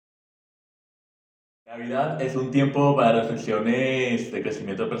Navidad es un tiempo para reflexiones de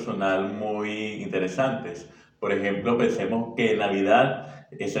crecimiento personal muy interesantes. Por ejemplo, pensemos que Navidad,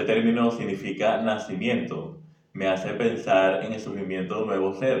 ese término significa nacimiento. Me hace pensar en el surgimiento de un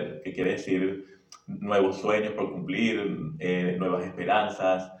nuevo ser, que quiere decir nuevos sueños por cumplir, nuevas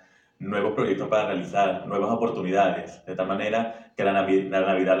esperanzas, nuevos proyectos para realizar, nuevas oportunidades. De tal manera que la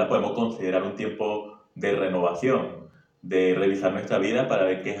Navidad la podemos considerar un tiempo de renovación, de revisar nuestra vida para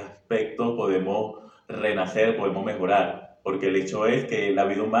ver qué aspectos podemos renacer, podemos mejorar, porque el hecho es que la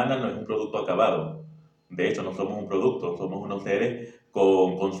vida humana no es un producto acabado. De hecho, no somos un producto, somos unos seres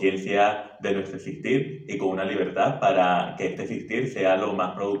con conciencia de nuestro existir y con una libertad para que este existir sea lo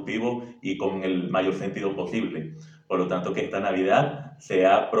más productivo y con el mayor sentido posible. Por lo tanto, que esta Navidad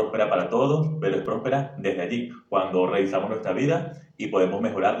sea próspera para todos, pero es próspera desde allí, cuando revisamos nuestra vida y podemos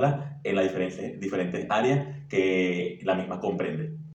mejorarla en las diferentes áreas que la misma comprende.